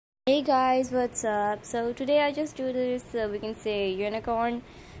Hey guys, what's up? So today I just do this, we can say unicorn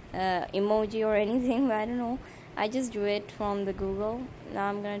emoji or anything, but I don't know. I just do it from the Google. Now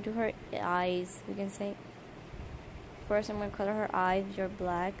I'm gonna do her eyes, we can say. First I'm gonna color her eyes, which are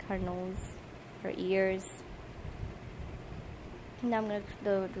black, her nose, her ears. Now I'm gonna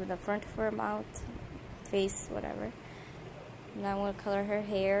do the front of her mouth, face, whatever. Now I'm gonna color her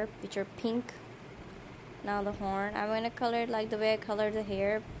hair, which are pink. Now the horn, I'm gonna color it like the way I colored the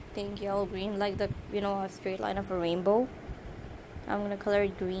hair, pink, yellow, green, like the a straight line of a rainbow. I'm gonna color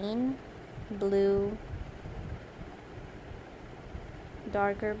it green, blue,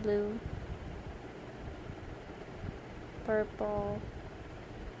 darker blue, purple,